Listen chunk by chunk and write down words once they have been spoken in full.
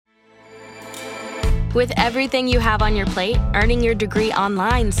With everything you have on your plate, earning your degree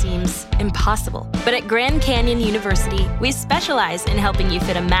online seems impossible. But at Grand Canyon University, we specialize in helping you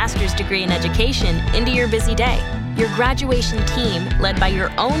fit a master's degree in education into your busy day. Your graduation team, led by your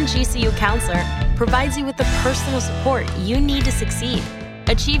own GCU counselor, provides you with the personal support you need to succeed.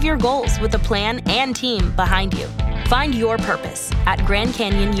 Achieve your goals with a plan and team behind you. Find your purpose at Grand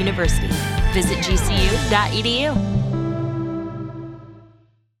Canyon University. Visit gcu.edu.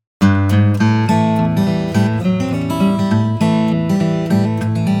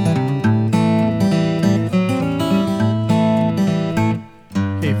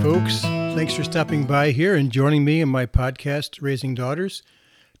 Thanks for stopping by here and joining me in my podcast, Raising Daughters.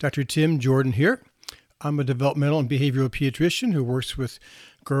 Dr. Tim Jordan here. I'm a developmental and behavioral pediatrician who works with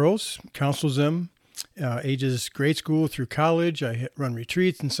girls, counsels them, ages grade school through college. I run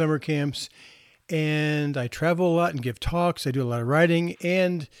retreats and summer camps, and I travel a lot and give talks. I do a lot of writing,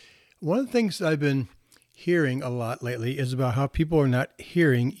 and one of the things I've been hearing a lot lately is about how people are not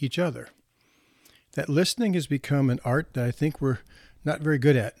hearing each other. That listening has become an art that I think we're not very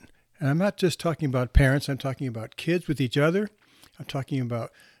good at. And I'm not just talking about parents, I'm talking about kids with each other. I'm talking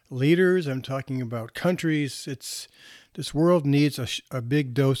about leaders, I'm talking about countries. This world needs a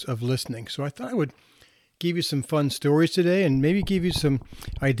big dose of listening. So I thought I would give you some fun stories today and maybe give you some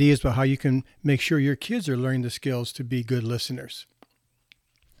ideas about how you can make sure your kids are learning the skills to be good listeners.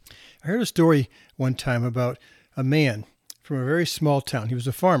 I heard a story one time about a man from a very small town. He was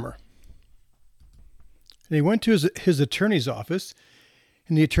a farmer. And he went to his attorney's office.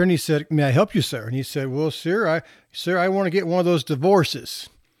 And the attorney said, "May I help you, sir?" And he said, "Well, sir, I want to get one of those divorces."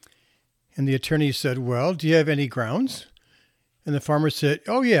 And the attorney said, "Well, do you have any grounds?" And the farmer said,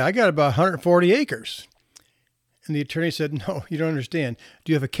 "Oh, yeah, I got about 140 acres. And the attorney said, "No, you don't understand.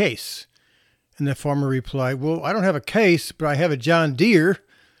 Do you have a case?" And the farmer replied, "Well, I don't have a case, but I have a John Deere."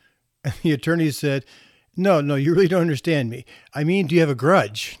 And the attorney said, No, you really don't understand me. I mean, do you have a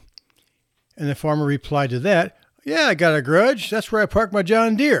grudge?" And the farmer replied to that, "Yeah, I got a grudge. That's where I parked my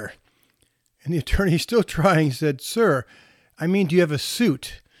John Deere." And the attorney, still trying, said, "Sir, I mean, do you have a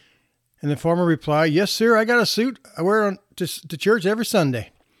suit?" And the farmer replied, "Yes, sir, I got a suit. I wear it to church every Sunday."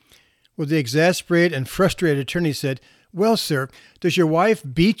 Well, the exasperated and frustrated attorney said, "Well, sir, does your wife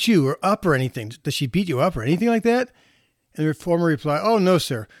beat you or up or anything? Does she beat you up or anything like that?" And the farmer replied, "Oh, no,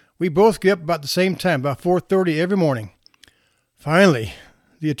 sir. We both get up about the same time, about 4:30 every morning." Finally,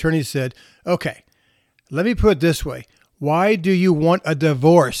 the attorney said, "Okay, let me put it this way. Why do you want a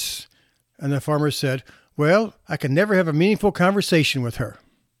divorce?" And the farmer said, "Well, I can never have a meaningful conversation with her."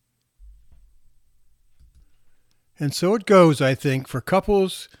 And so it goes, I think, for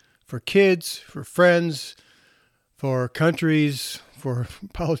couples, for kids, for friends, for countries, for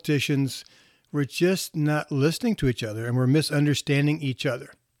politicians. We're just not listening to each other and we're misunderstanding each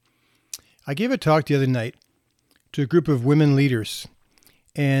other. I gave a talk the other night to a group of women leaders.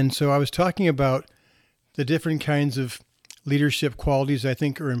 And so I was talking about the different kinds of leadership qualities I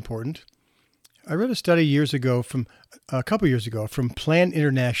think are important. I read a study a couple years ago from Plan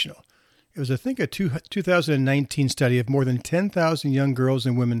International. It was, I think, a 2019 study of more than 10,000 young girls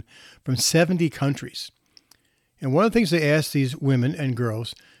and women from 70 countries. And one of the things they asked these women and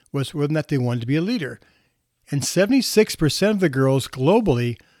girls was whether or not they wanted to be a leader. And 76% of the girls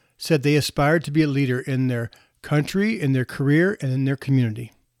globally said they aspired to be a leader in their country, in their career, and in their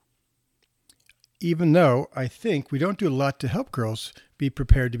community. Even though I think we don't do a lot to help girls be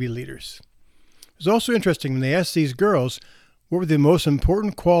prepared to be leaders. It was also interesting when they asked these girls what were the most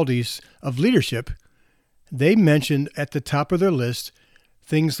important qualities of leadership, they mentioned at the top of their list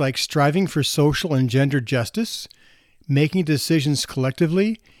things like striving for social and gender justice, making decisions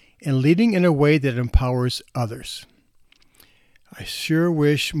collectively, and leading in a way that empowers others. I sure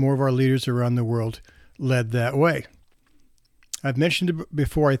wish more of our leaders around the world led that way. I've mentioned it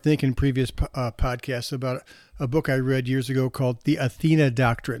before, I think, in previous podcasts about a book I read years ago called The Athena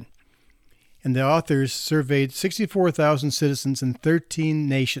Doctrine. And the authors surveyed 64,000 citizens in 13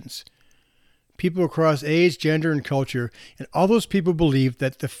 nations, people across age, gender, and culture, and all those people believed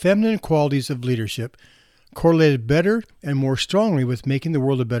that the feminine qualities of leadership correlated better and more strongly with making the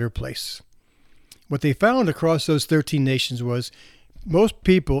world a better place. What they found across those 13 nations was most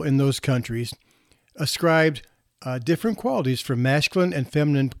people in those countries ascribed different qualities for masculine and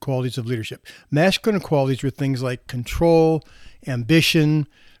feminine qualities of leadership. Masculine qualities were things like control, ambition,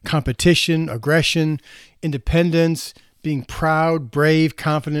 competition, aggression, independence, being proud, brave,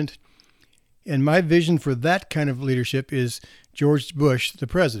 confident. And my vision for that kind of leadership is George Bush, the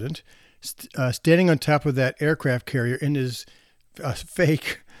president, standing on top of that aircraft carrier in his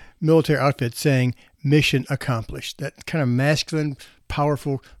fake military outfit saying, "Mission accomplished." That kind of masculine,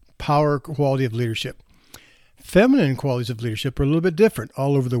 powerful power quality of leadership. Feminine qualities of leadership are a little bit different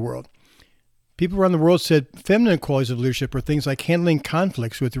all over the world. People around the world said feminine qualities of leadership are things like handling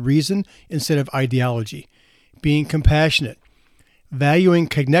conflicts with reason instead of ideology, being compassionate, valuing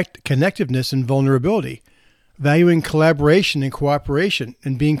connectiveness and vulnerability, valuing collaboration and cooperation,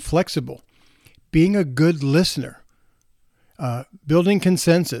 and being flexible, being a good listener, building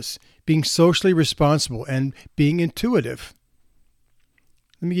consensus, being socially responsible, and being intuitive.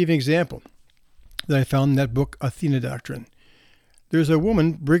 Let me give you an example that I found in that book, Athena Doctrine. There's a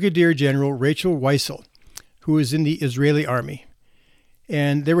woman, Brigadier General Rachel Weissel, who is in the Israeli army.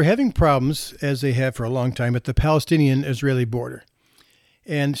 And they were having problems, as they have for a long time, at the Palestinian-Israeli border.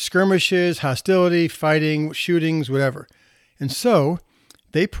 And skirmishes, hostility, fighting, shootings, whatever. And so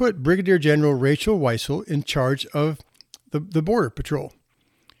they put Brigadier General Rachel Weissel in charge of the border patrol.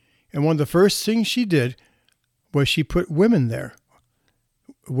 And one of the first things she did was she put women there.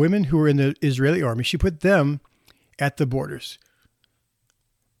 Women who were in the Israeli army, she put them at the borders.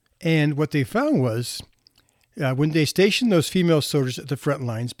 And what they found was when they stationed those female soldiers at the front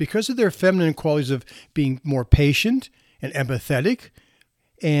lines, because of their feminine qualities of being more patient and empathetic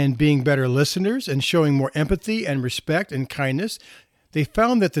and being better listeners and showing more empathy and respect and kindness, they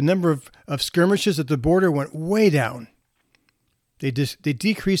found that the number of skirmishes at the border went way down. They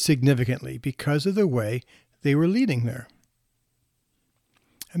decreased significantly because of the way they were leading there.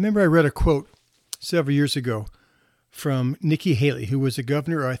 I remember I read a quote several years ago from Nikki Haley, who was the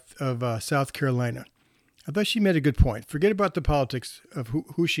governor of South Carolina. I thought she made a good point. Forget about the politics of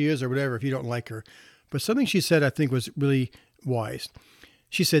who she is or whatever if you don't like her. But something she said I think was really wise.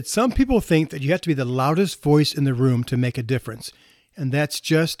 She said, some people think that you have to be the loudest voice in the room to make a difference. And that's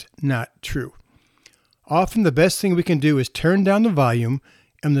just not true. Often the best thing we can do is turn down the volume,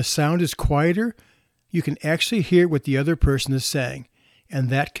 and the sound is quieter. You can actually hear what the other person is saying, and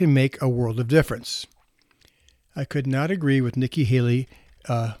that can make a world of difference. I could not agree with Nikki Haley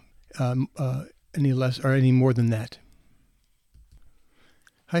any less or any more than that.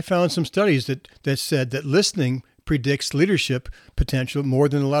 I found some studies that said that listening predicts leadership potential more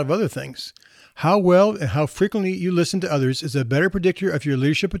than a lot of other things. How well and how frequently you listen to others is a better predictor of your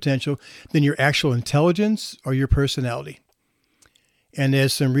leadership potential than your actual intelligence or your personality. And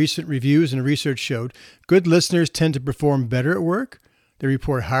as some recent reviews and research showed, good listeners tend to perform better at work. They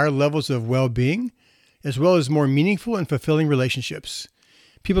report higher levels of well-being, as well as more meaningful and fulfilling relationships.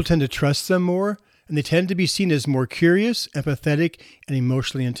 People tend to trust them more, and they tend to be seen as more curious, empathetic, and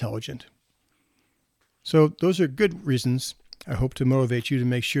emotionally intelligent. So those are good reasons, I hope, to motivate you to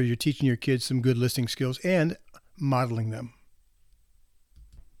make sure you're teaching your kids some good listening skills and modeling them.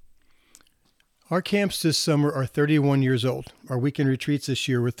 Our camps this summer are 31 years old. Our weekend retreats this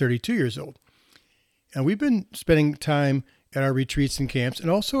year were 32 years old. And we've been spending time at our retreats and camps,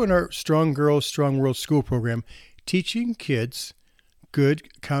 and also in our Strong Girls, Strong World School program, teaching kids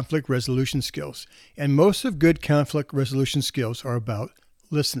good conflict resolution skills. And most of good conflict resolution skills are about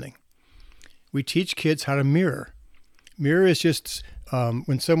listening. We teach kids how to mirror. Mirror is just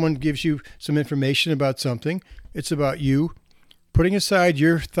when someone gives you some information about something, it's about you putting aside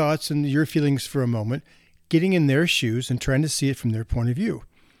your thoughts and your feelings for a moment, getting in their shoes and trying to see it from their point of view.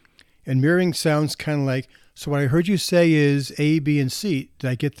 And mirroring sounds kind of like, so what I heard you say is A, B, and C. Did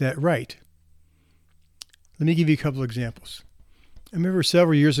I get that right? Let me give you a couple of examples. I remember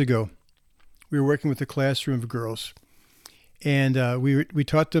several years ago, we were working with a classroom of girls, and we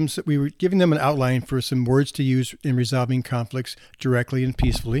taught them, we were giving them an outline for some words to use in resolving conflicts directly and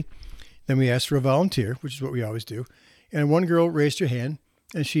peacefully. Then we asked for a volunteer, which is what we always do. And one girl raised her hand,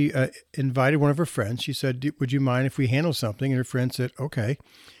 and she invited one of her friends. She said, would you mind if we handle something? And her friend said, okay.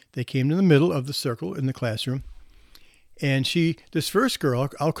 They came to the middle of the circle in the classroom. And this first girl,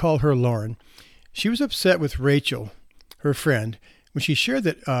 I'll call her Lauren, she was upset with Rachel, her friend, when she shared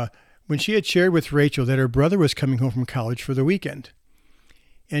that, when she had shared with Rachel that her brother was coming home from college for the weekend.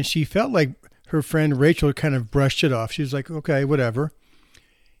 And she felt like her friend Rachel kind of brushed it off. She was like, okay, whatever.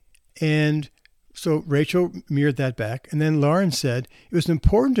 And so Rachel mirrored that back. And then Lauren said it was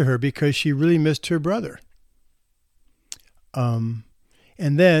important to her because she really missed her brother.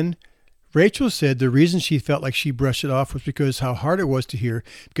 And then Rachel said the reason she felt like she brushed it off was because how hard it was to hear,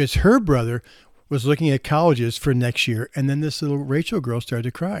 because her brother was looking at colleges for next year. And then this little Rachel girl started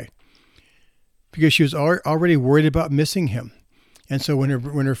to cry because she was already worried about missing him. And so when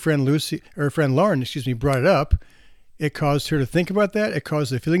her friend Lauren, brought it up, it caused her to think about that. It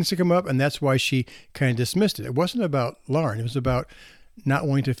caused the feelings to come up. And that's why she kind of dismissed it. It wasn't about Lauren. It was about not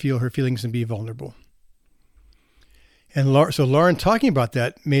wanting to feel her feelings and be vulnerable. And so Lauren talking about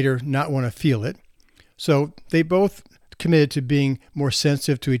that made her not want to feel it. So they both committed to being more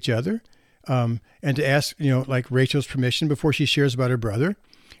sensitive to each other, and to ask, like Rachel's permission before she shares about her brother.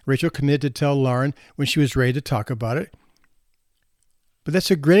 Rachel committed to tell Lauren when she was ready to talk about it. But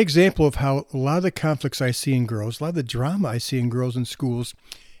that's a great example of how a lot of the conflicts I see in girls, a lot of the drama I see in girls in schools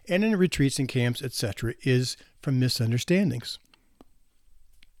and in retreats and camps, etc., is from misunderstandings.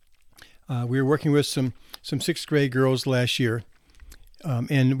 We were working with some sixth grade girls last year,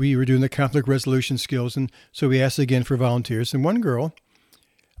 and we were doing the conflict resolution skills, and so we asked again for volunteers. And one girl,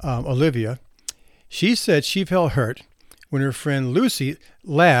 Olivia, she said she felt hurt when her friend Lucy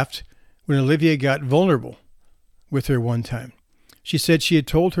laughed when Olivia got vulnerable with her one time. She said she had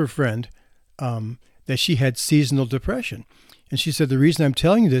told her friend that she had seasonal depression. And she said, the reason I'm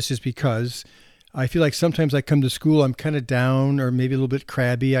telling you this is because I feel like sometimes I come to school, I'm kind of down or maybe a little bit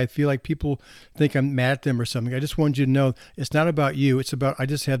crabby. I feel like people think I'm mad at them or something. I just want you to know it's not about you. It's about, I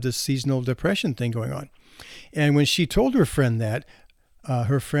just have this seasonal depression thing going on. And when she told her friend that,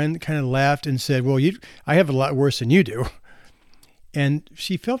 her friend kind of laughed and said, well, I have a lot worse than you do. And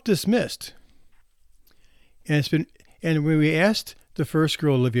she felt dismissed. And when we asked the first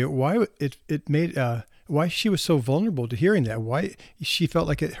girl, Olivia, why why she was so vulnerable to hearing that, why she felt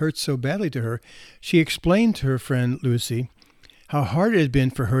like it hurt so badly to her, she explained to her friend Lucy how hard it had been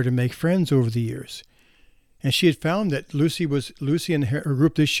for her to make friends over the years. And she had found that Lucy and her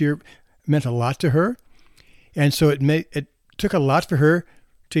group this year meant a lot to her. And so it took a lot for her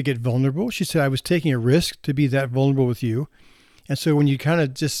to get vulnerable. She said, I was taking a risk to be that vulnerable with you. And so when you kind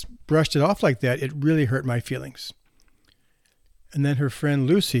of just brushed it off like that, it really hurt my feelings. And then her friend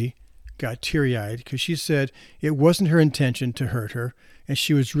Lucy got teary-eyed because she said it wasn't her intention to hurt her, and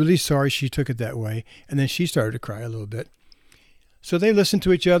she was really sorry she took it that way. And then she started to cry a little bit. So they listened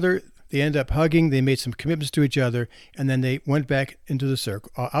to each other. They ended up hugging. They made some commitments to each other, and then they went back into the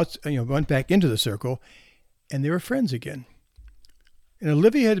circle. And they were friends again. And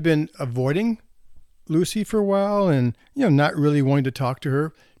Olivia had been avoiding Lucy for a while, and not really wanting to talk to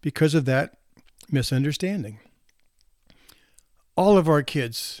her because of that misunderstanding. All of our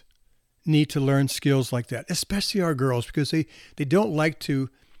kids need to learn skills like that, especially our girls, because they don't like to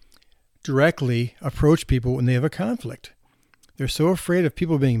directly approach people when they have a conflict. They're so afraid of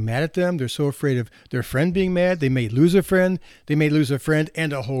people being mad at them. They're so afraid of their friend being mad. They may lose a friend. They may lose a friend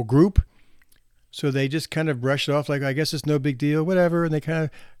and a whole group. So they just kind of brush it off like, I guess it's no big deal, whatever. And they kind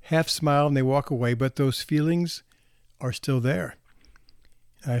of half smile and they walk away. But those feelings are still there.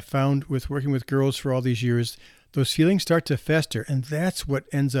 I found with working with girls for all these years, those feelings start to fester, and that's what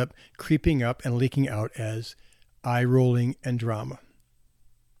ends up creeping up and leaking out as eye rolling and drama.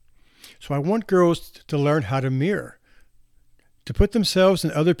 So I want girls to learn how to mirror, to put themselves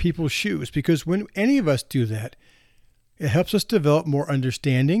in other people's shoes, because when any of us do that, it helps us develop more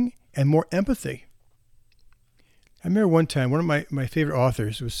understanding and more empathy. I remember one time, one of my favorite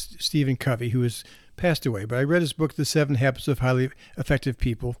authors was Stephen Covey, who has passed away, but I read his book, The 7 Habits of Highly Effective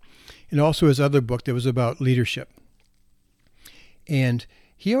People, and also his other book that was about leadership. And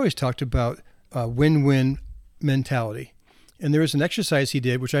he always talked about win-win mentality. And there was an exercise he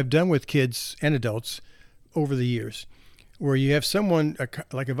did, which I've done with kids and adults over the years, where you have someone,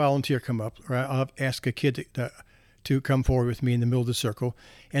 like a volunteer, come up, or I'll ask a kid to come forward with me in the middle of the circle.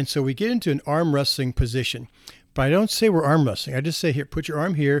 And so we get into an arm wrestling position. But I don't say we're arm wrestling. I just say, here, put your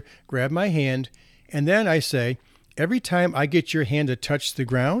arm here, grab my hand, and then I say, every time I get your hand to touch the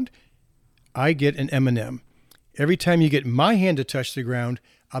ground, I get an M&M. Every time you get my hand to touch the ground,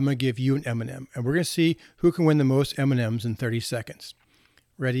 I'm going to give you an M&M. And we're going to see who can win the most M&Ms in 30 seconds.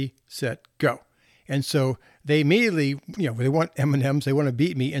 Ready, set, go. And so they immediately, they want M&Ms, they want to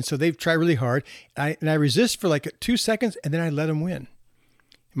beat me. And so they try really hard. And I resist for like 2 seconds, and then I let them win.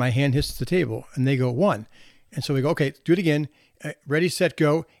 My hand hits the table, and they go 1. And so we go, okay, do it again. Ready, set,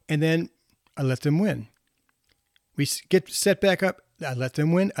 go. And then I let them win. We get set back up. I let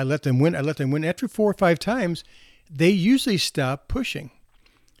them win. I let them win. I let them win. After 4 or 5 times, they usually stop pushing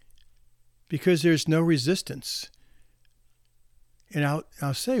because there's no resistance. And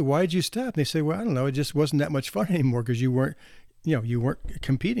I'll say, why did you stop? And they say, well, I don't know. It just wasn't that much fun anymore because you weren't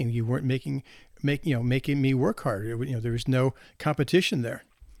competing. You weren't making me work harder. There was no competition there.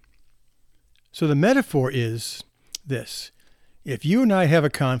 So the metaphor is this. If you and I have a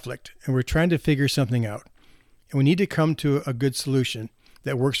conflict and we're trying to figure something out and we need to come to a good solution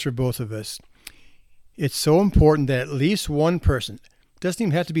that works for both of us, it's so important that at least one person, doesn't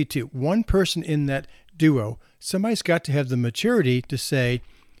even have to be 2, one person in that duo, somebody's got to have the maturity to say,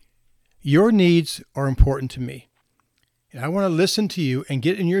 your needs are important to me. And I want to listen to you and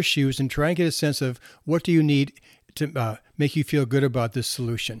get in your shoes and try and get a sense of what do you need to make you feel good about this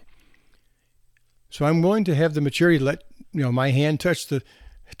solution. So I'm willing to have the maturity to my hand touch the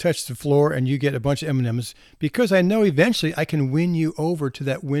floor and you get a bunch of M&Ms, because I know eventually I can win you over to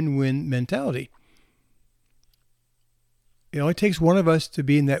that win-win mentality. It only takes one of us to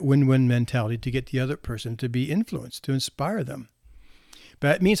be in that win-win mentality to get the other person to be influenced, to inspire them.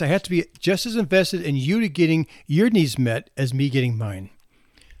 But it means I have to be just as invested in you to getting your needs met as me getting mine.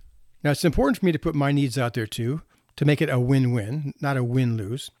 Now, it's important for me to put my needs out there too, to make it a win-win, not a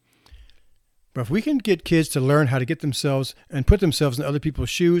win-lose. But if we can get kids to learn how to get themselves and put themselves in other people's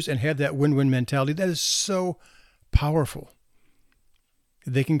shoes and have that win-win mentality, that is so powerful.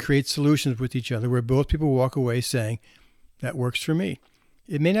 They can create solutions with each other where both people walk away saying, that works for me.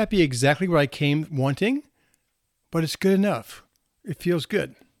 It may not be exactly what I came wanting, but it's good enough. It feels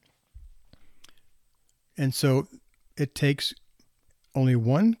good. And so it takes only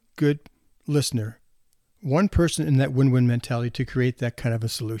one good listener, one person in that win-win mentality to create that kind of a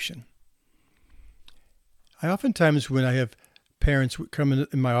solution. I oftentimes, when I have parents come in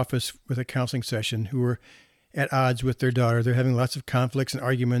my office with a counseling session who are at odds with their daughter, they're having lots of conflicts and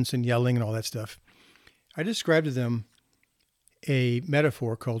arguments and yelling and all that stuff, I describe to them a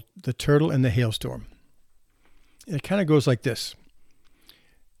metaphor called the turtle and the hailstorm. It kind of goes like this.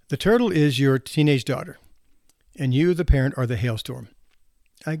 The turtle is your teenage daughter, and you, the parent, are the hailstorm.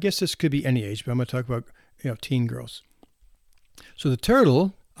 I guess this could be any age, but I'm going to talk about teen girls. So the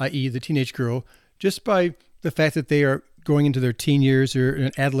turtle, i.e. the teenage girl, just by the fact that they are going into their teen years or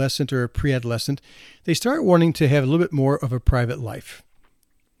an adolescent or a pre-adolescent, they start wanting to have a little bit more of a private life.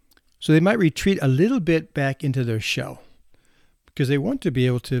 So they might retreat a little bit back into their shell because they want to be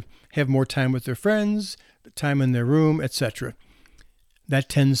able to have more time with their friends, time in their room, etc. That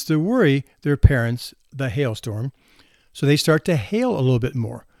tends to worry their parents, the hailstorm. So they start to hail a little bit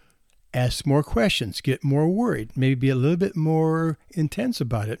more, ask more questions, get more worried, maybe be a little bit more intense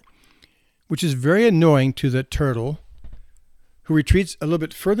about it, which is very annoying to the turtle, who retreats a little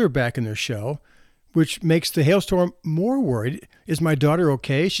bit further back in their shell, which makes the hailstorm more worried. Is my daughter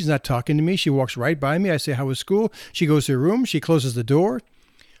okay? She's not talking to me. She walks right by me. I say, how was school? She goes to her room. She closes the door.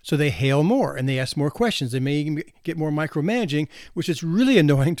 So they hail more and they ask more questions. They may even get more micromanaging, which is really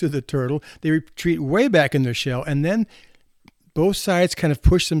annoying to the turtle. They retreat way back in their shell, and then both sides kind of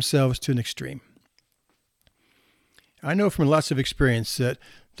push themselves to an extreme. I know from lots of experience that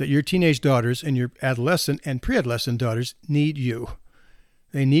your teenage daughters and your adolescent and pre-adolescent daughters need you.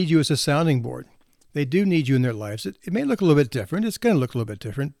 They need you as a sounding board. They do need you in their lives. It may look a little bit different. It's going to look a little bit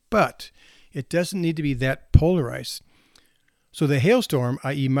different, but it doesn't need to be that polarized. So the hailstorm,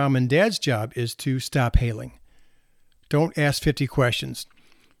 i.e. mom and dad's job, is to stop hailing. Don't ask 50 questions.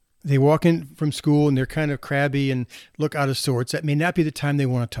 They walk in from school and they're kind of crabby and look out of sorts. That may not be the time they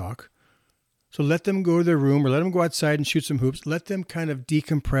want to talk. So let them go to their room or let them go outside and shoot some hoops. Let them kind of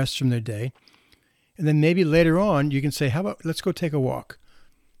decompress from their day. And then maybe later on you can say, how about let's go take a walk?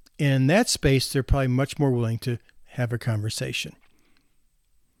 And in that space, they're probably much more willing to have a conversation.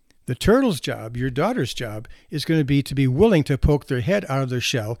 The turtle's job, your daughter's job, is going to be willing to poke their head out of their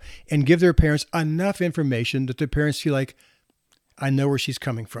shell and give their parents enough information that their parents feel like, I know where she's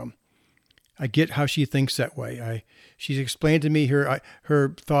coming from. I get how she thinks that way. She's explained to me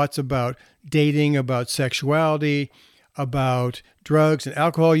her thoughts about dating, about sexuality, about drugs and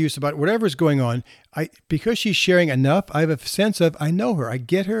alcohol use, about whatever's going on. Because she's sharing enough, I have a sense of, I know her, I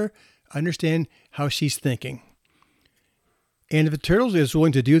get her, I understand how she's thinking. And if the turtle is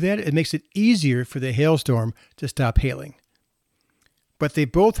willing to do that, it makes it easier for the hailstorm to stop hailing. But they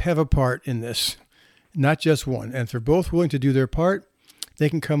both have a part in this, not just one. And if they're both willing to do their part, they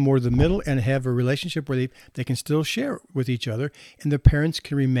can come more to the middle and have a relationship where they can still share with each other and the parents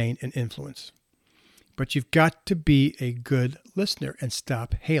can remain an influence. But you've got to be a good listener and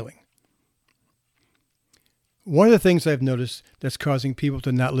stop hailing. One of the things I've noticed that's causing people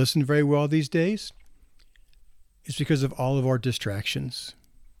to not listen very well these days is because of all of our distractions.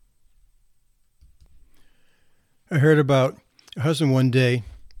 I heard about a husband one day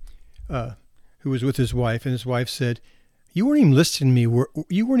who was with his wife, and his wife said, You weren't even listening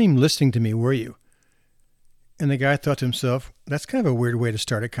to me, were you? And the guy thought to himself, that's kind of a weird way to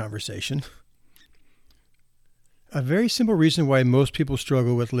start a conversation. A very simple reason why most people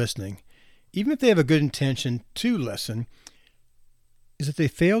struggle with listening, even if they have a good intention to listen, is that they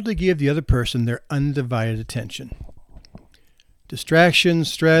fail to give the other person their undivided attention.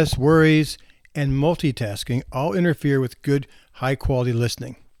 Distractions, stress, worries, and multitasking all interfere with good, high-quality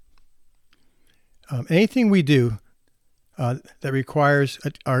listening. Anything we do that requires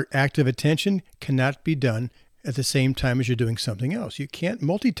our active attention cannot be done at the same time as you're doing something else. You can't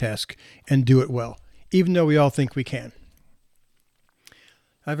multitask and do it well, even though we all think we can.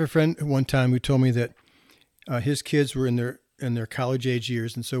 I have a friend one time who told me that His kids were in their college age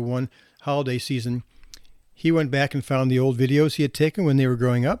years, and so one holiday season, he went back and found the old videos he had taken when they were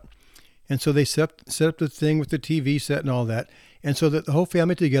growing up, and so they set up the thing with the TV set and all that, and so that the whole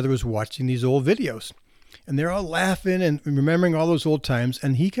family together was watching these old videos, and they're all laughing and remembering all those old times,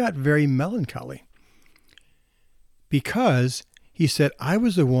 and he got very melancholy because he said, I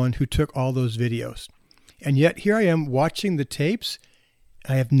was the one who took all those videos, and yet here I am watching the tapes.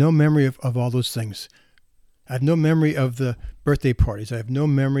 I have no memory of all those things. I have no memory of the birthday parties. I have no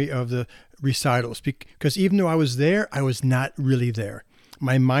memory of the recitals because even though I was there, I was not really there.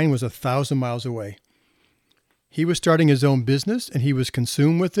 My mind was 1,000 miles away. He was starting his own business and he was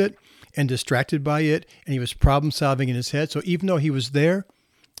consumed with it and distracted by it, and he was problem solving in his head. So even though he was there,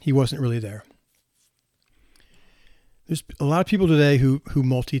 he wasn't really there. There's a lot of people today who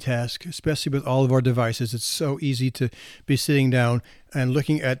multitask, especially with all of our devices. It's so easy to be sitting down and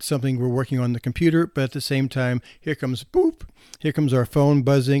looking at something we're working on the computer, but at the same time, here comes boop, here comes our phone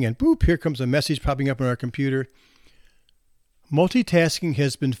buzzing, and boop, here comes a message popping up on our computer. Multitasking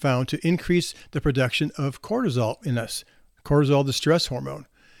has been found to increase the production of cortisol in us, cortisol, the stress hormone,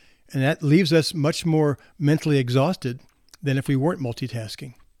 and that leaves us much more mentally exhausted than if we weren't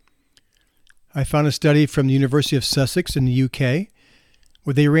multitasking. I found a study from the University of Sussex in the UK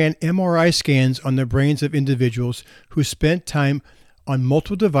where they ran MRI scans on the brains of individuals who spent time on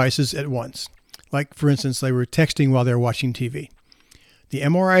multiple devices at once. Like, for instance, they were texting while they were watching TV. The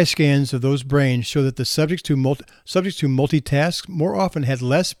MRI scans of those brains show that the subjects who multitask more often had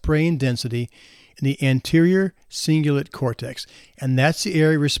less brain density in the anterior cingulate cortex, and that's the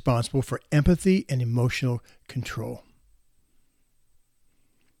area responsible for empathy and emotional control.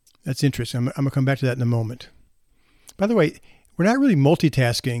 That's interesting. I'm going to come back to that in a moment. By the way, we're not really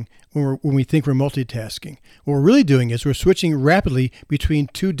multitasking when we think we're multitasking. What we're really doing is we're switching rapidly between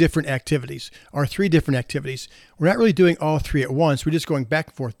two different activities, or three different activities. We're not really doing all three at once. We're just going back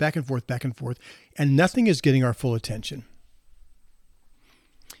and forth, back and forth, back and forth, and nothing is getting our full attention.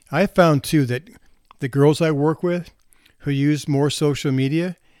 I found, too, that the girls I work with who use more social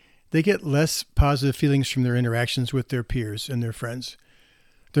media, they get less positive feelings from their interactions with their peers and their friends.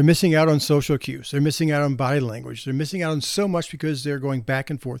 They're missing out on social cues. They're missing out on body language. They're missing out on so much because they're going back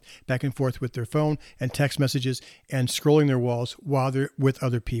and forth with their phone and text messages and scrolling their walls while they're with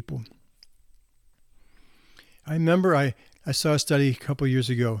other people. I remember I saw a study a couple years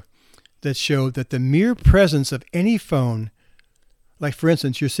ago that showed that the mere presence of any phone, like for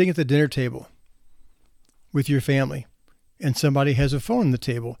instance, you're sitting at the dinner table with your family and somebody has a phone on the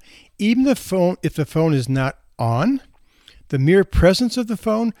table, even if the phone is not on, the mere presence of the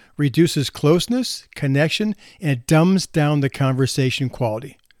phone reduces closeness, connection, and it dumbs down the conversation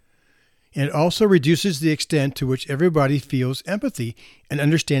quality. And it also reduces the extent to which everybody feels empathy and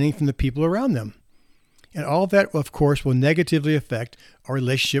understanding from the people around them. And all that, of course, will negatively affect our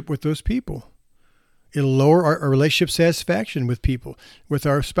relationship with those people. It'll lower our relationship satisfaction with people, with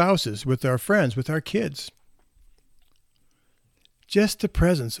our spouses, with our friends, with our kids. Just the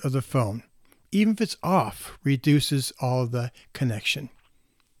presence of the phone, even if it's off, reduces all of the connection.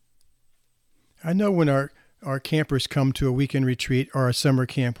 I know when our campers come to a weekend retreat or a summer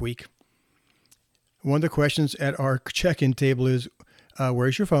camp week, one of the questions at our check-in table is,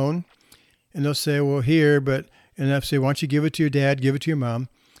 where's your phone? And they'll say, well, here, and I'll say, why don't you give it to your dad, give it to your mom?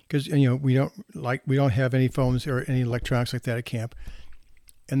 Because, we don't have any phones or any electronics like that at camp.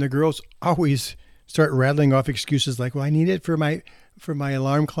 And the girls always start rattling off excuses like, well, I need it for my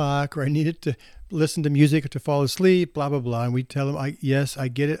alarm clock, or I need it to listen to music or to fall asleep, blah, blah, blah. And we tell them, yes, I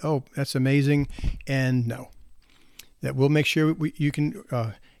get it. Oh, that's amazing. And no, that we'll make sure you can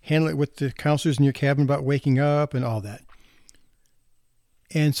handle it with the counselors in your cabin about waking up and all that.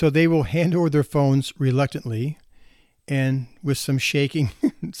 And so they will hand over their phones reluctantly and with some shaking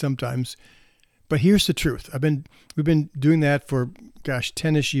sometimes. But here's the truth. We've been doing that for,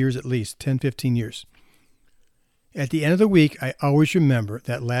 10-ish years at least, 10, 15 years. At the end of the week, I always remember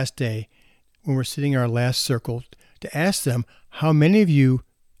that last day when we're sitting in our last circle to ask them, how many of you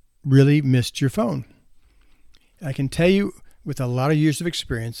really missed your phone? I can tell you with a lot of years of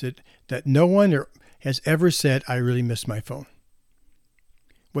experience that no one has ever said, I really missed my phone.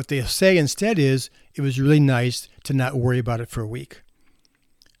 What they say instead is, it was really nice to not worry about it for a week.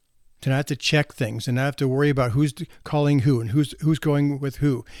 To not have to check things and not have to worry about who's calling who and who's going with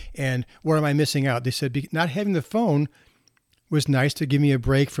who and what am I missing out. They said not having the phone was nice to give me a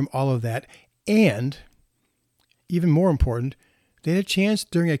break from all of that. And even more important, they had a chance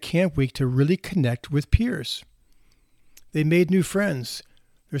during a camp week to really connect with peers. They made new friends.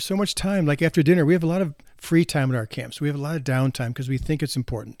 There's so much time, like after dinner, we have a lot of free time at our camps. We have a lot of downtime because we think it's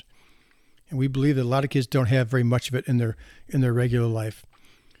important. And we believe that a lot of kids don't have very much of it in their regular life.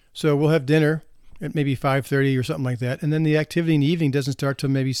 So we'll have dinner at maybe 5:30 or something like that. And then the activity in the evening doesn't start till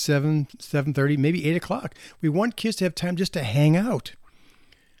maybe 7:30, maybe 8 o'clock. We want kids to have time just to hang out.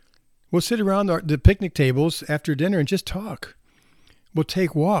 We'll sit around the picnic tables after dinner and just talk. We'll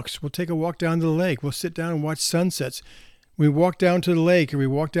take walks. We'll take a walk down to the lake. We'll sit down and watch sunsets. We walk down to the lake, or we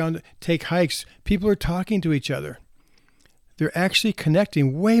walk down, take hikes. People are talking to each other. They're actually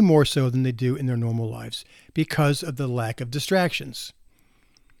connecting way more so than they do in their normal lives because of the lack of distractions.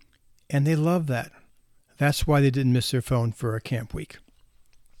 And they love that. That's why they didn't miss their phone for a camp week.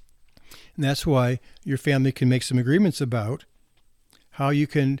 And that's why your family can make some agreements about how you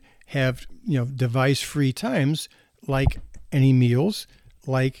can have, device-free times, like any meals,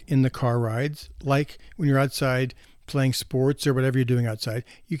 like in the car rides, like when you're outside playing sports or whatever you're doing outside.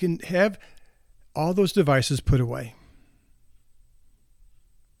 You can have all those devices put away.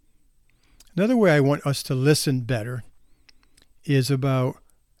 Another way I want us to listen better is about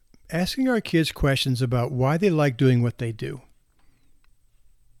asking our kids questions about why they like doing what they do.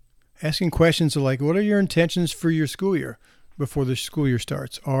 Asking questions like, what are your intentions for your school year before the school year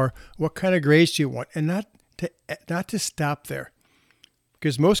starts? Or what kind of grades do you want? And not to stop there.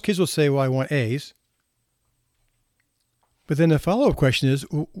 Because most kids will say, well, I want A's. But then the follow-up question is,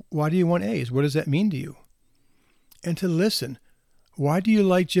 why do you want A's? What does that mean to you? And to listen. Why do you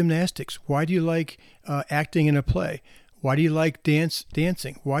like gymnastics? Why do you like acting in a play? Why do you like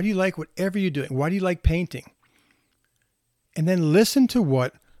dancing? Why do you like whatever you're doing? Why do you like painting? And then listen to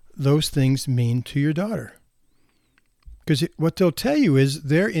what those things mean to your daughter. Because what they'll tell you is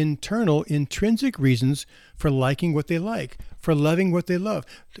their internal, intrinsic reasons for liking what they like, for loving what they love,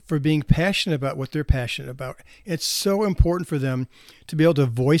 for being passionate about what they're passionate about. It's so important for them to be able to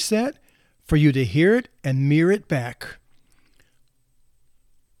voice that, for you to hear it and mirror it back.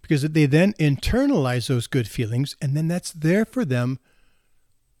 Because they then internalize those good feelings, and then that's there for them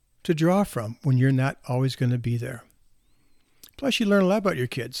to draw from when you're not always going to be there. Plus, you learn a lot about your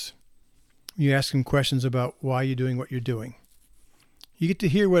kids. You ask them questions about why you're doing what you're doing. You get to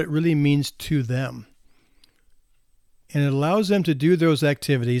hear what it really means to them. And it allows them to do those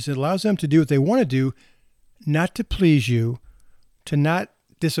activities. It allows them to do what they want to do, not to please you, to not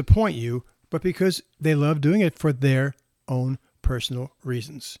disappoint you, but because they love doing it for their own personal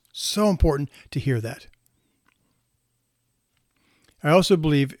reasons. So important to hear that. I also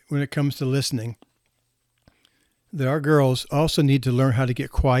believe when it comes to listening, that our girls also need to learn how to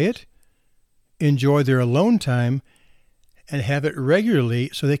get quiet, enjoy their alone time, and have it regularly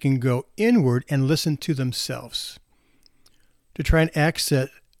so they can go inward and listen to themselves. To try and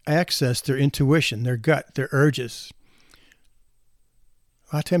access their intuition, their gut, their urges.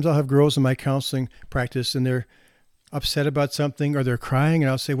 A lot of times I'll have girls in my counseling practice and they're upset about something or they're crying, and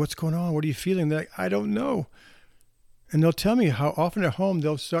I'll say, what's going on? What are you feeling? They're like, I don't know. And they'll tell me how often at home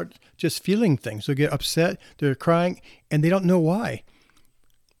they'll start just feeling things. They'll get upset, they're crying, and they don't know why.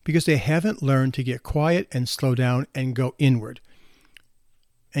 Because they haven't learned to get quiet and slow down and go inward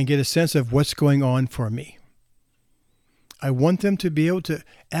and get a sense of what's going on for me. I want them to be able to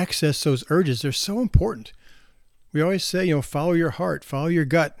access those urges. They're so important. We always say, follow your heart, follow your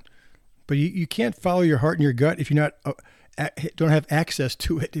gut. But you can't follow your heart and your gut if you're don't have access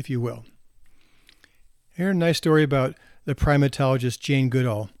to it, if you will. Here's a nice story about the primatologist Jane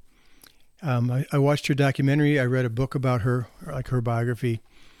Goodall. I watched her documentary. I read a book about her, like her biography.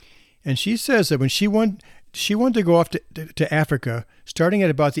 And she says that when she wanted to go off to Africa, starting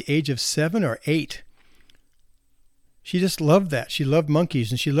at about the age of 7 or 8, she just loved that. She loved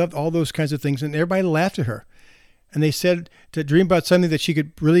monkeys and she loved all those kinds of things. And everybody laughed at her. And they said to dream about something that she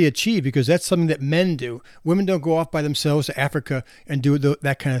could really achieve, because that's something that men do. Women don't go off by themselves to Africa and do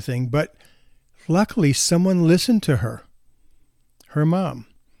that kind of thing. But luckily, someone listened to her, her mom.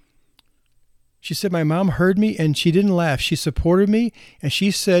 She said, my mom heard me and she didn't laugh. She supported me, and she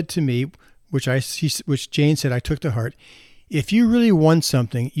said to me, which Jane said I took to heart, if you really want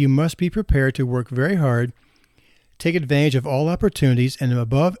something, you must be prepared to work very hard, take advantage of all opportunities, and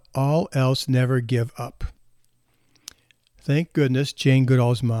above all else, never give up. Thank goodness Jane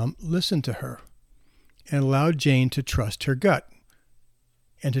Goodall's mom listened to her and allowed Jane to trust her gut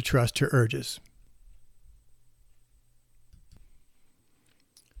and to trust her urges.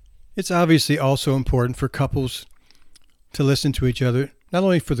 It's obviously also important for couples to listen to each other, not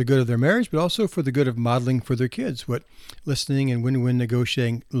only for the good of their marriage, but also for the good of modeling for their kids what listening and win-win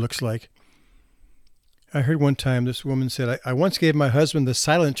negotiating looks like. I heard one time this woman said, I once gave my husband the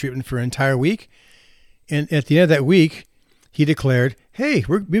silent treatment for an entire week, and at the end of that week, he declared, hey,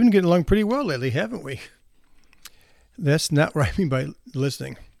 we've been getting along pretty well lately, haven't we? That's not what I mean by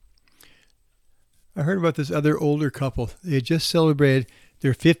listening. I heard about this other older couple. They had just celebrated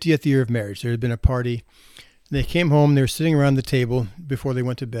their 50th year of marriage. There had been a party. They came home. They were sitting around the table before they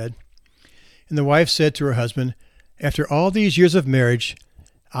went to bed. And the wife said to her husband, "After all these years of marriage,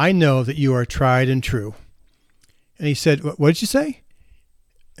 I know that you are tried and true." And he said, "What did you say?"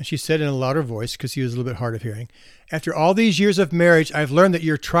 And she said in a louder voice, because he was a little bit hard of hearing, "After all these years of marriage, I've learned that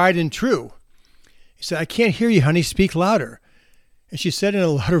you're tried and true." He said, "I can't hear you, honey. Speak louder." And she said in a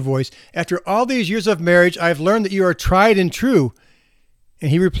louder voice, "After all these years of marriage, I've learned that you are tried and true."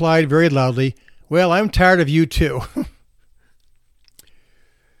 And he replied very loudly, "Well, I'm tired of you too."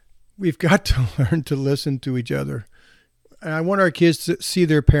 We've got to learn to listen to each other. And I want our kids to see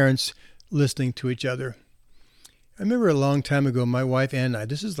their parents listening to each other. I remember a long time ago, my wife and I,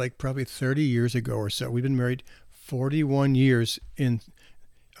 this is like probably 30 years ago or so. We've been married 41 years in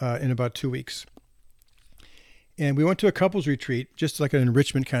about 2 weeks. And we went to a couples retreat, just like an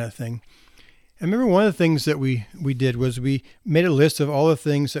enrichment kind of thing. I remember one of the things that we did was we made a list of all the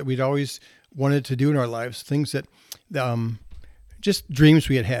things that we'd always wanted to do in our lives, things that, just dreams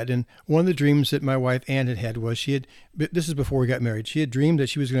we had had. And one of the dreams that my wife Ann had was this is before we got married, she had dreamed that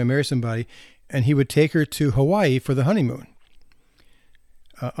she was going to marry somebody and he would take her to Hawaii for the honeymoon.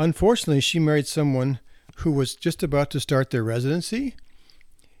 Unfortunately, she married someone who was just about to start their residency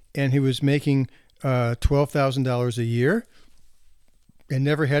and he was making $12,000 a year and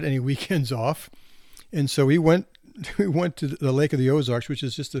never had any weekends off. And so we went to the Lake of the Ozarks, which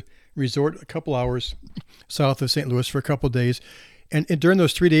is just a resort a couple hours south of St. Louis, for a couple of days. And during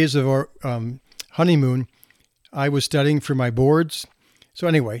those 3 days of our honeymoon, I was studying for my boards. So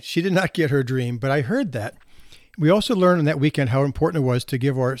anyway, she did not get her dream, but I heard that. We also learned on that weekend how important it was to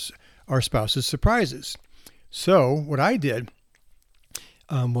give our spouses surprises. So what I did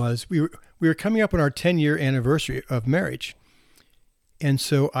was we were coming up on our 10-year anniversary of marriage. And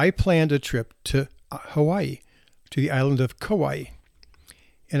so I planned a trip to Hawaii, to the island of Kauai.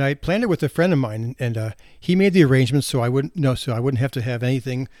 And I planned it with a friend of mine, and he made the arrangements so I wouldn't have to have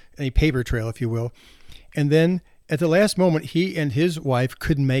any paper trail, if you will. And then at the last moment, he and his wife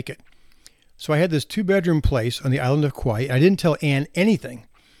couldn't make it. So I had this 2-bedroom place on the island of Kauai. I didn't tell Ann anything.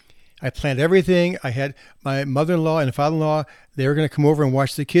 I planned everything. I had my mother-in-law and father-in-law. They were going to come over and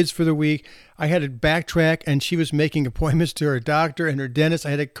watch the kids for the week. I had to backtrack, and she was making appointments to her doctor and her dentist. I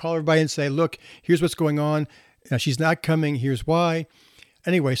had to call everybody and say, "Look, here's what's going on. Now, she's not coming. Here's why."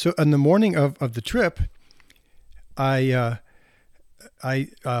 Anyway, so on the morning of the trip, I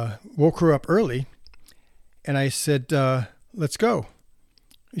woke her up early, and I said, "Let's go."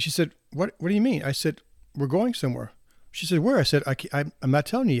 And she said, "What do you mean?" I said, "We're going somewhere." She said, "Where?" I said, I'm not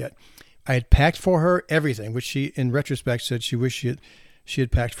telling you yet." I had packed for her everything, which she, in retrospect, said she wished she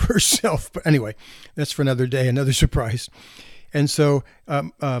had packed for herself. But anyway, that's for another day, another surprise. And so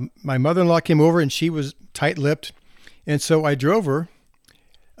my mother-in-law came over, and she was tight-lipped. And so I drove her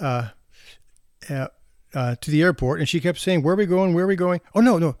to the airport, and she kept saying, "Where are we going? Where are we going?" "Oh,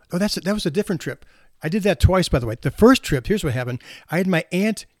 no. Oh, that was a different trip." I did that twice, by the way. The first trip, here's what happened. I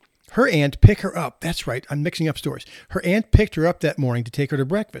had her aunt pick her up. That's right. I'm mixing up stories. Her aunt picked her up that morning to take her to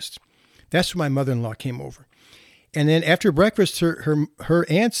breakfast. That's when my mother-in-law came over. And then after breakfast, her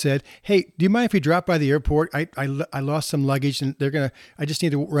aunt said, "Hey, do you mind if we drop by the airport? I lost some luggage and I just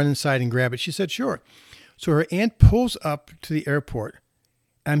need to run inside and grab it." She said, "Sure." So her aunt pulls up to the airport.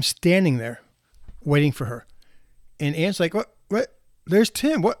 I'm standing there waiting for her. And Aunt's like, What? There's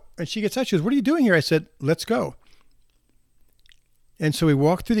Tim. What? And she gets out. She goes, "What are you doing here?" I said, "Let's go." And so we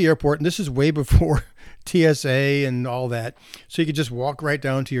walked through the airport, and this is way before TSA and all that. So you could just walk right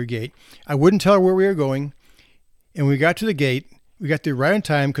down to your gate. I wouldn't tell her where we were going. And when we got to the gate, we got there right on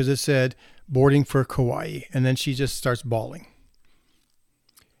time because it said boarding for Kauai. And then she just starts bawling.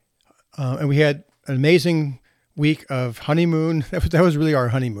 And we had an amazing week of honeymoon. That was really our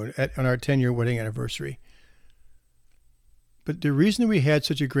honeymoon on our 10-year wedding anniversary. But the reason we had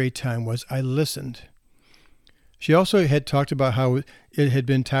such a great time was I listened. She also had talked about how it had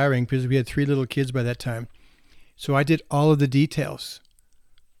been tiring because we had 3 little kids by that time. So I did all of the details.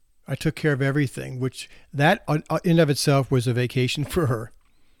 I took care of everything, which that in of itself was a vacation for her.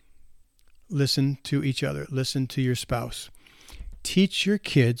 Listen to each other. Listen to your spouse. Teach your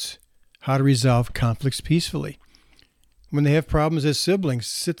kids how to resolve conflicts peacefully. When they have problems as siblings,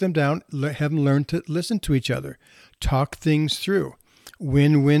 sit them down, have them learn to listen to each other. Talk things through.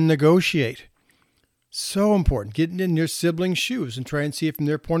 Win-win negotiate. So important. Get in your siblings' shoes and try and see it from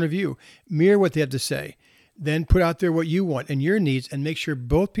their point of view. Mirror what they have to say. Then put out there what you want and your needs and make sure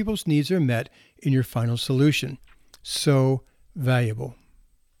both people's needs are met in your final solution. So valuable.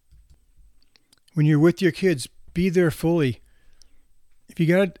 When you're with your kids, be there fully. If you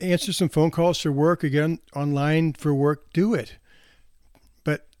got to answer some phone calls for work or get online for work, do it.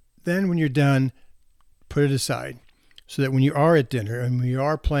 But then when you're done, put it aside so that when you are at dinner and when you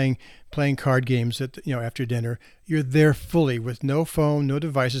are playing card games after dinner, you're there fully with no phone, no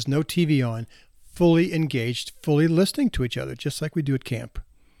devices, no TV on, fully engaged, fully listening to each other, just like we do at camp.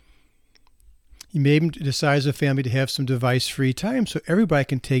 You may even decide as a family to have some device-free time so everybody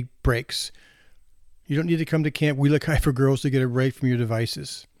can take breaks. You don't need to come to Camp Wheelock High for Girls to get a break from your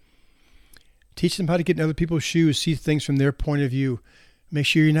devices. Teach them how to get in other people's shoes, see things from their point of view. Make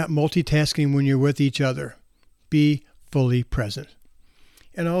sure you're not multitasking when you're with each other. Be fully present.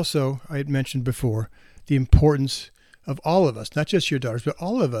 And also, I had mentioned before, the importance of all of us, not just your daughters, but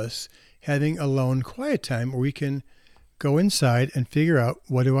all of us having alone quiet time where we can go inside and figure out,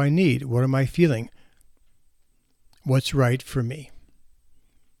 what do I need? What am I feeling? What's right for me?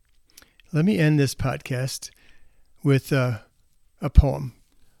 Let me end this podcast with a poem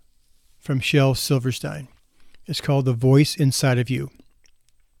from Shel Silverstein. It's called The Voice Inside of You.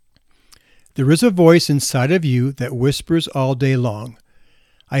 There is a voice inside of you that whispers all day long.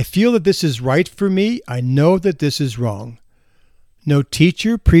 I feel that this is right for me. I know that this is wrong. No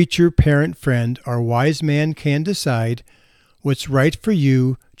teacher, preacher, parent, friend, or wise man can decide what's right for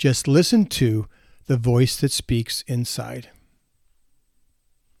you. Just listen to the voice that speaks inside.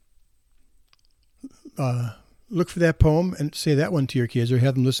 Look for that poem and say that one to your kids or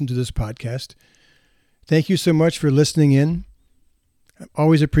have them listen to this podcast. Thank you so much for listening in. I'm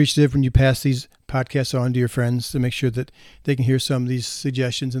always appreciative when you pass these podcasts on to your friends to make sure that they can hear some of these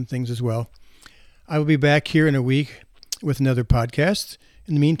suggestions and things as well. I will be back here in a week with another podcast.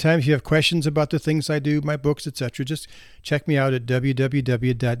 In the meantime, if you have questions about the things I do, my books, etc., just check me out at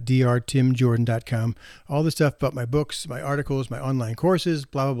www.drtimjordan.com. All the stuff about my books, my articles, my online courses,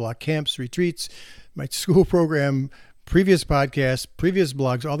 blah, blah, blah, camps, retreats, my school program, previous podcasts, previous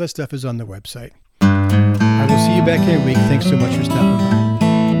blogs, all that stuff is on the website. I will see you back in a week. Thanks so much for stopping by.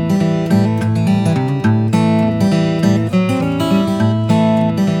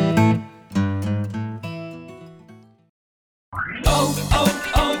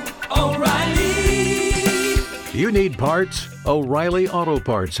 You need parts? O'Reilly Auto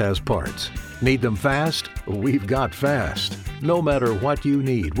Parts has parts. Need them fast? We've got fast. No matter what you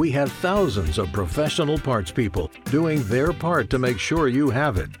need, we have thousands of professional parts people doing their part to make sure you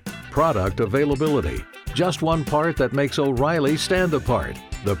have it. Product availability. Just one part that makes O'Reilly stand apart.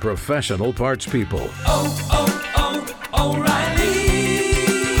 The professional parts people. O'Reilly.